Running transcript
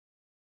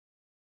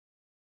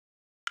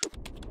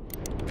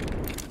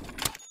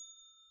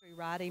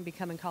writing,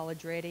 becoming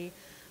college ready.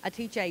 I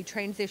teach a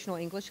transitional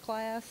English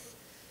class,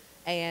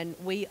 and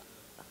we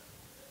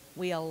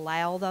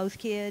allow those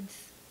kids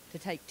to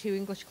take 2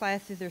 English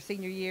classes their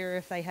senior year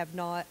if they have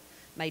not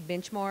made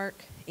benchmark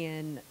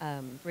in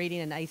reading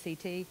and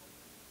ACT.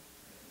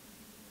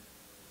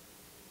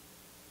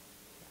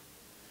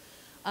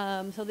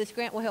 So this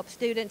grant will help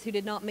students who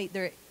did not meet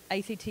their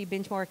ACT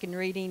benchmark in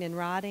reading and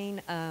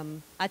writing.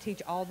 I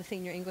teach all the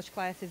senior English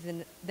classes,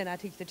 and then I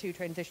teach the 2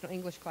 transitional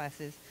English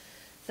classes.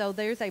 So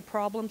there's a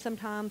problem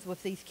sometimes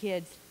with these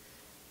kids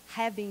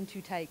having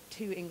to take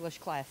 2 English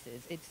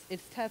classes.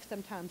 It's tough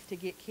sometimes to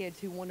get kids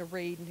who want to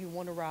read and who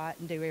want to write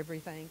and do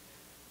everything.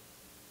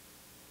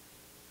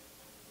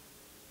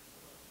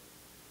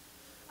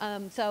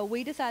 So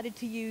we decided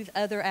to use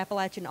other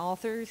Appalachian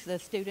authors. The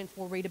students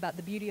will read about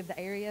the beauty of the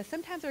area.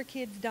 Sometimes our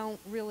kids don't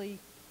really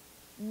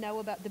know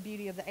about the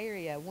beauty of the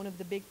area. One of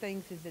the big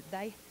things is that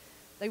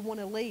they want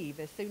to leave.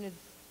 As soon as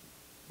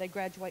they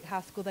graduate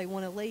high school, they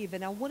want to leave.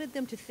 And I wanted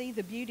them to see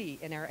the beauty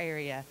in our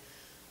area.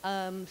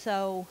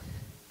 So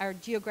our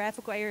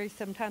geographical area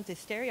sometimes is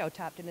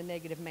stereotyped in a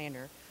negative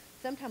manner.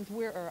 Sometimes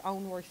we're our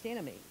own worst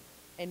enemy,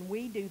 and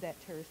we do that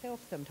to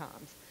ourselves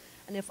sometimes.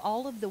 And if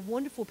all of the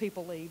wonderful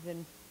people leave,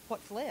 then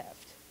what's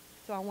left?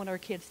 So I want our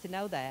kids to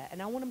know that,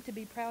 and I want them to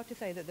be proud to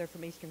say that they're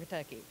from Eastern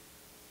Kentucky.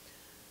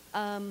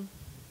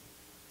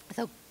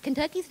 So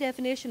Kentucky's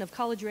definition of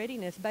college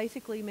readiness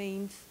basically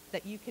means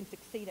that you can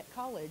succeed at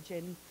college,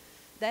 and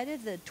that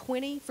is a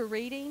 20 for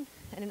reading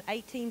and an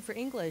 18 for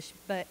English.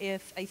 But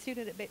if a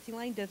student at Betsy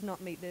Lane does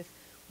not meet this,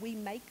 we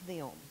make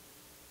them.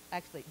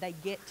 Actually, they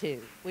get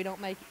to. We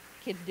don't make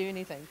kids do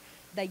anything.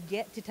 They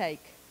get to take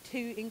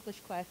 2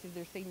 English classes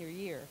their senior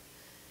year.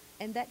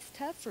 And that's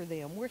tough for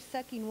them. We're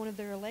sucking one of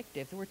their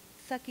electives. We're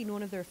sucking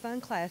one of their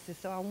fun classes.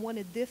 So I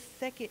wanted this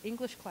second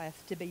English class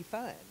to be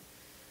fun,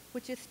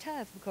 which is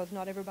tough because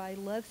not everybody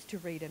loves to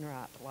read and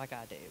write like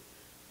I do.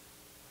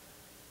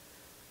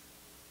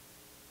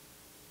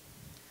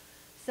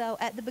 So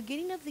at the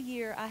beginning of the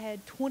year, I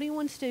had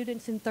 21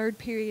 students in 3rd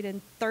period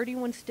and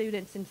 31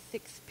 students in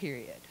 6th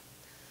period.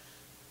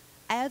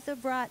 As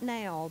of right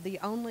now,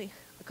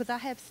 because I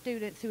have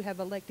students who have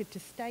elected to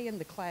stay in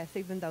the class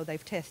even though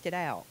they've tested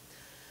out.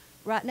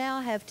 Right now,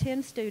 I have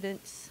 10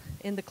 students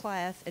in the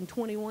class and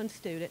 21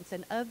 students,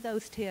 and of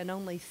those 10,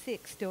 only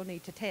 6 still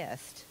need to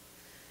test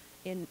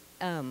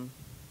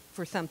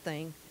for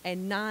something,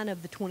 and 9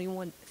 of the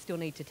 21 still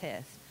need to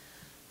test.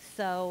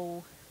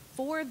 So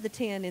 4 of the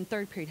 10 in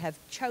 3rd period have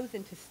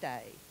chosen to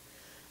stay,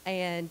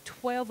 and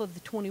 12 of the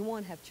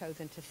 21 have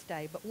chosen to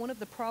stay. But one of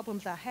the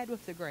problems I had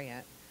with the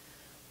grant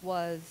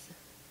was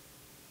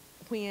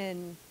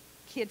when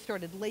kids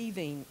started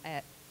leaving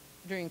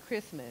during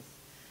Christmas.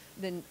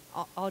 Then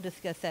I'll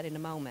discuss that in a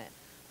moment.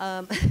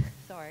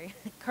 Sorry.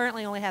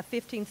 Currently only have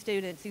 15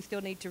 students who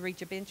still need to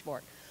reach a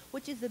benchmark,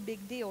 which is a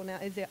big deal. Now,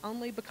 is it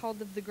only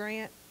because of the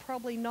grant?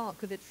 Probably not,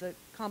 because it's a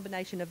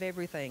combination of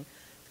everything.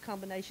 It's a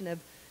combination of,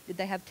 did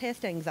they have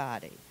test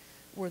anxiety?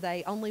 Were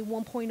they only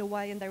 1 point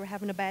away and they were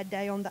having a bad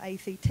day on the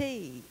ACT?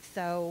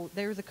 So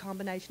there's a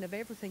combination of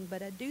everything,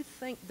 but I do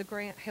think the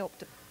grant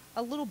helped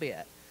a little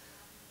bit.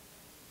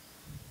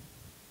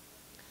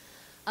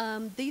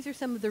 These are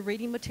some of the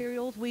reading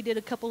materials. We did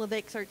a couple of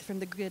excerpts from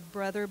The Good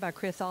Brother by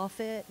Chris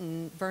Offutt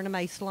and Verna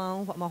Mae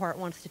Sloan, What My Heart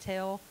Wants to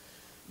Tell.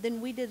 Then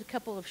we did a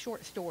couple of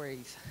short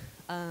stories.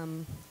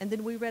 And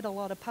then we read a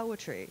lot of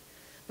poetry,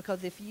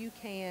 because if you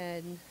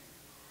can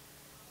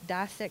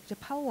dissect a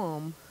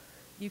poem,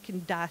 you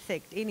can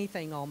dissect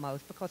anything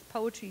almost, because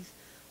poetry's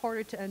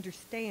harder to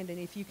understand, and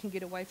if you can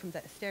get away from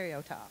that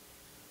stereotype.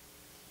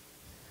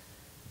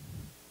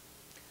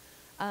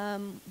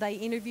 They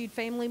interviewed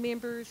family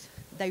members.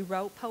 They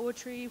wrote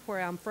poetry, Where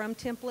I'm From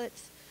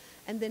templates.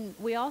 And then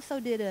we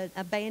also did an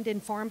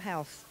abandoned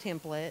farmhouse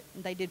template.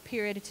 They did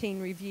peer editing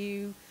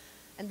review,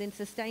 and then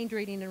sustained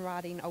reading and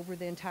writing over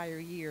the entire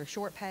year.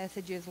 Short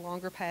passages,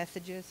 longer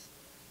passages.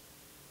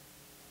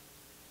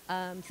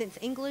 Since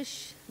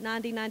English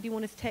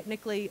 9091 is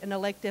technically an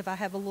elective, I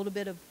have a little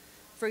bit of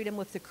freedom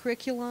with the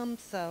curriculum,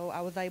 so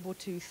I was able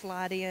to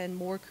slide in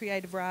more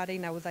creative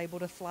writing. I was able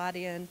to slide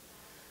in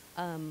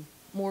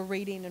more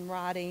reading and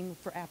writing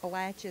for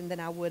Appalachian than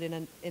I would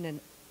in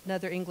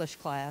another English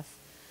class.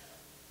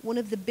 One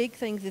of the big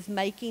things is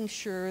making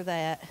sure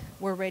that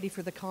we're ready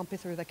for the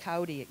Compass or the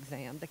Coyote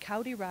exam. The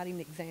Coyote writing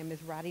exam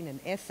is writing an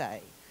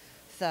essay,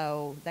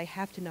 so they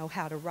have to know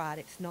how to write.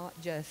 It's not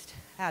just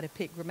how to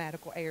pick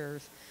grammatical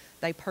errors.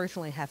 They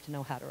personally have to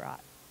know how to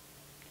write.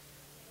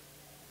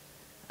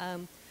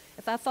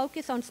 If I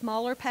focus on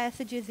smaller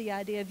passages, the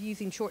idea of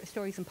using short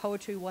stories and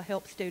poetry will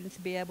help students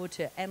be able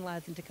to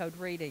analyze and decode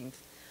readings.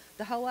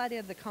 The whole idea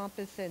of the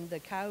Compass and the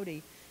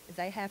Coyote is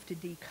they have to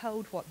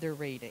decode what they're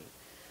reading,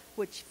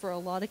 which for a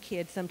lot of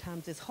kids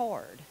sometimes is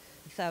hard.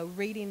 So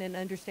reading and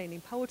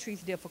understanding poetry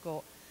is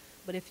difficult,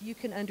 but if you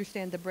can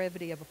understand the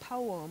brevity of a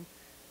poem,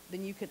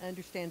 then you can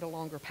understand a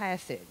longer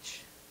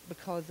passage,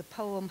 because the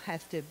poem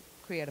has to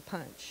create a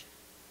punch.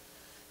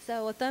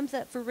 So a thumbs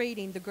up for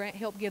reading. The grant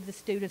helped give the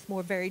students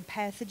more varied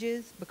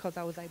passages, because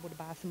I was able to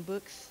buy some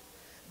books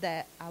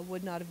that I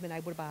would not have been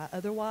able to buy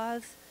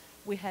otherwise.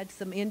 We had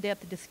some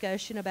in-depth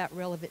discussion about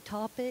relevant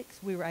topics.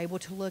 We were able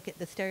to look at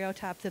the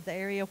stereotypes of the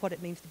area, what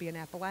it means to be an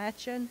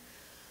Appalachian,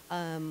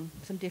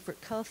 some different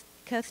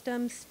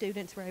customs.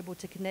 Students were able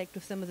to connect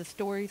with some of the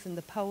stories and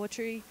the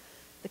poetry.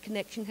 The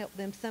connection helped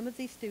them. Some of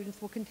these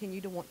students will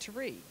continue to want to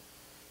read.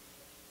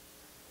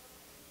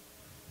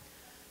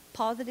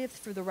 Positives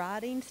for the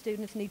writing: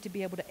 students need to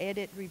be able to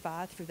edit,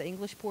 revise for the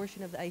English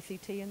portion of the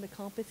ACT and the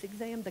Compass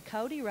exam. The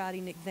Cody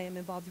writing exam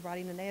involves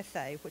writing an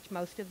essay, which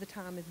most of the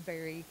time is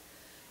very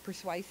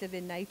persuasive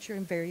in nature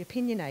and very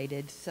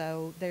opinionated.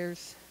 So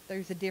there's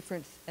a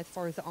difference as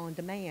far as the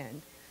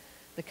on-demand.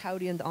 The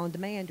Cody and the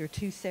on-demand are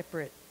two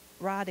separate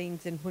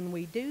writings, and when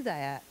we do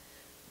that,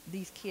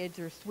 these kids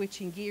are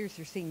switching gears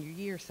their senior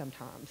year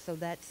sometimes. So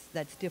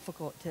that's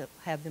difficult to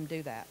have them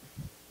do that.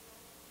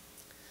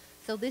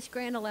 So this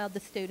grant allowed the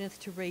students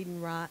to read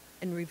and write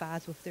and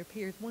revise with their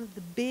peers. One of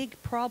the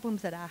big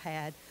problems that I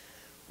had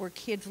were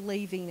kids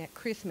leaving at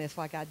Christmas,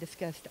 like I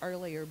discussed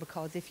earlier,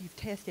 because if you've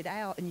tested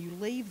out and you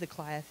leave the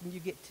class and you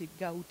get to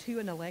go to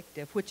an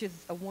elective, which is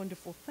a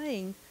wonderful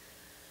thing,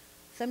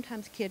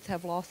 sometimes kids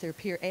have lost their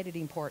peer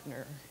editing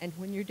partner. And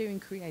when you're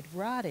doing creative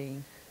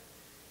writing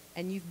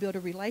and you've built a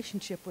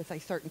relationship with a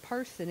certain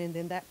person and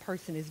then that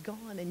person is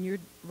gone and you're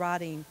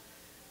writing,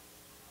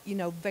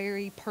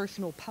 very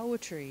personal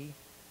poetry,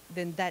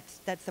 then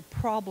that's a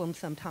problem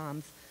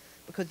sometimes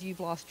because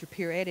you've lost your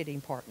peer editing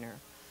partner.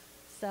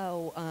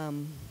 So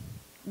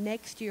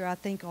next year I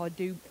think I'll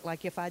do,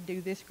 like if I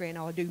do this grant,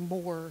 I'll do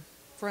more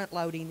front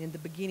loading in the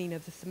beginning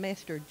of the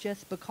semester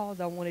just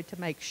because I wanted to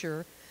make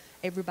sure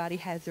everybody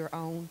has their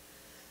own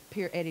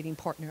peer editing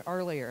partner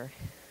earlier.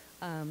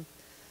 I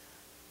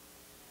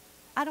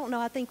don't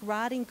know, I think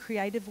writing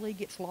creatively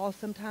gets lost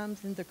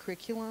sometimes in the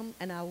curriculum,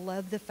 and I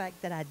love the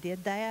fact that I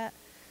did that.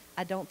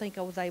 I don't think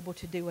I was able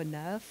to do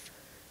enough.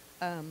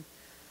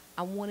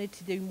 I wanted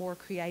to do more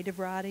creative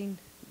writing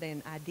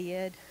than I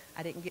did.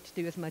 I didn't get to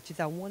do as much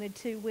as I wanted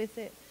to with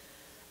it.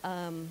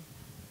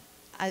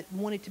 I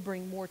wanted to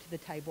bring more to the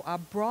table. I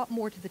brought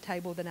more to the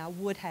table than I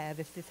would have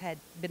if this had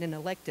been an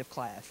elective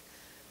class,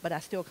 but I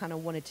still kind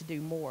of wanted to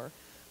do more.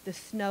 The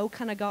snow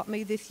kind of got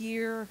me this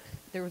year.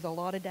 There was a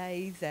lot of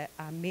days that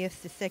I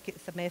missed the second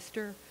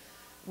semester.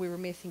 We were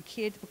missing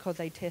kids because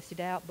they tested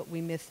out, but we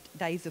missed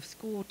days of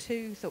school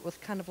too, so it was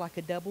kind of like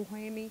a double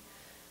whammy.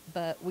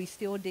 But we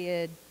still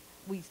did,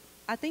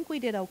 I think we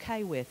did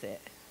okay with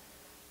it.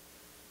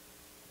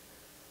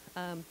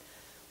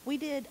 We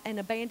did an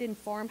abandoned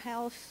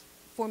farmhouse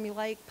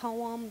formulaic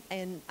poem,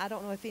 and I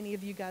don't know if any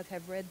of you guys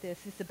have read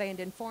this. This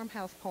abandoned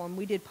farmhouse poem,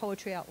 we did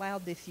poetry out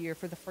loud this year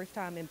for the first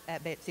time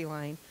at Betsy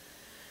Lane.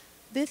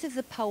 This is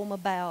a poem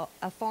about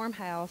a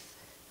farmhouse,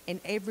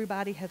 and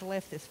everybody has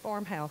left this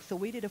farmhouse. So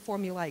we did a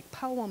formulaic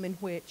poem in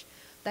which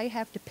they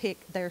have to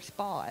pick their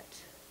spot.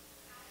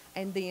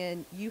 And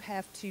then you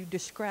have to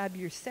describe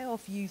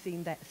yourself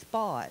using that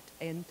spot.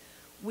 And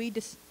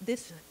this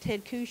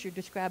Ted Kushner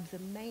describes a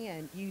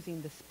man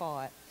using the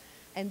spot.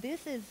 And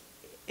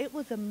it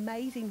was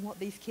amazing what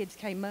these kids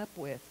came up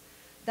with.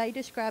 They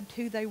described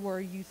who they were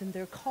using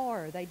their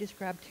car. They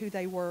described who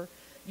they were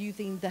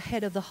using the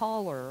head of the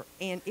holler.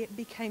 And it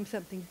became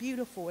something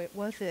beautiful. It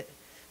wasn't.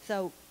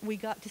 So we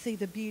got to see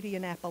the beauty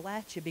in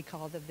Appalachia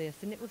because of this.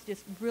 And it was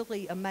just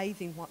really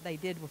amazing what they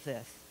did with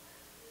this.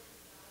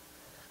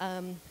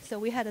 So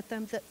we had a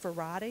thumbs up for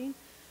writing.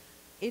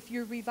 If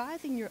you're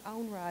revising your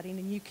own writing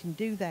and you can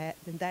do that,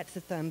 then that's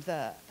a thumbs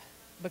up.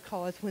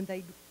 Because when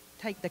they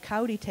take the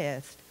Cody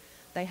test,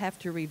 they have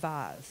to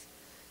revise.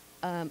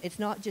 It's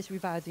not just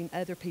revising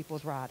other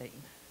people's writing.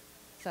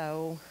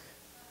 So,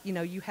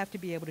 you have to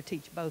be able to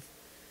teach both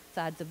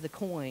sides of the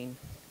coin.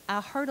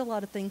 I heard a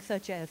lot of things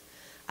such as,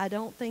 I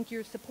don't think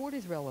your support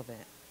is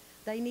relevant.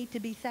 They need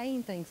to be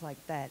saying things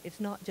like that. It's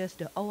not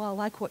just I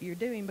like what you're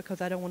doing because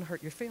I don't want to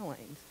hurt your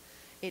feelings.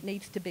 It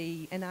needs to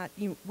be, and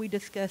we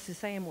discuss the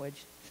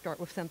sandwich. Start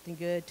with something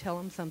good, tell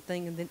them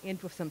something, and then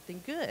end with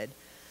something good.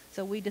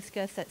 So we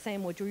discussed that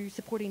sandwich where your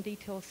supporting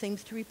detail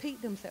seems to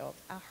repeat themselves.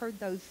 I heard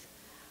those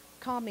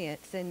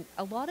comments, and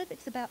a lot of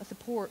it's about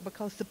support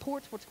because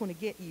support's what's going to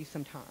get you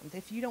sometimes.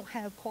 If you don't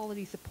have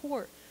quality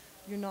support,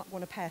 you're not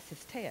going to pass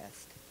this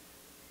test.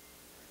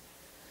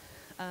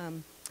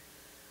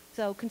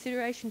 So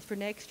considerations for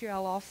next year, I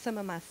lost some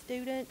of my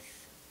students.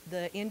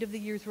 The end of the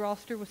year's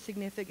roster was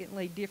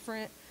significantly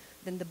different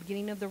than the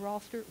beginning of the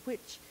roster,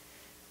 which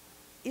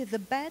is a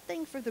bad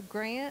thing for the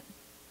grant,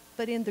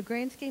 but in the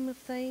grand scheme of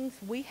things,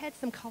 we had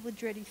some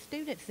college-ready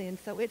students in,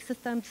 so it's a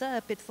thumbs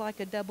up. It's like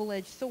a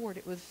double-edged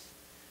sword.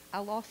 I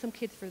lost some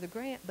kids for the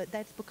grant, but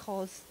that's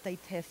because they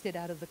tested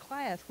out of the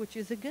class, which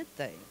is a good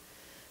thing.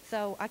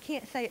 So I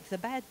can't say it's a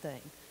bad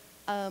thing.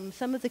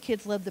 Some of the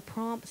kids loved the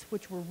prompts,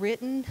 which were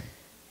written,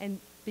 and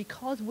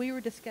because we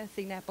were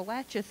discussing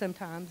Appalachia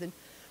sometimes, and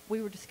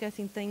we were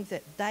discussing things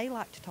that they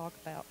like to talk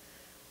about,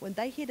 when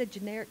they hit a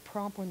generic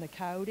prompt on the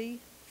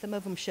Cody, some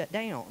of them shut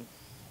down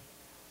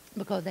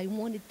because they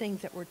wanted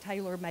things that were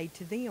tailor-made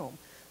to them,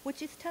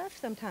 which is tough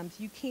sometimes.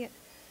 You can't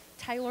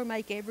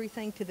tailor-make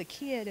everything to the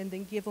kid and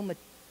then give them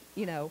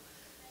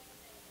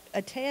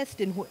a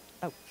test in which,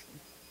 oh,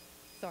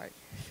 sorry.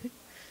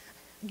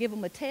 Give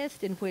them a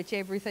test in which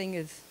everything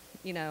is,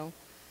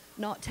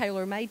 not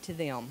tailor-made to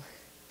them.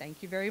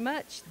 Thank you very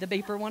much. The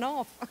beeper went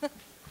off.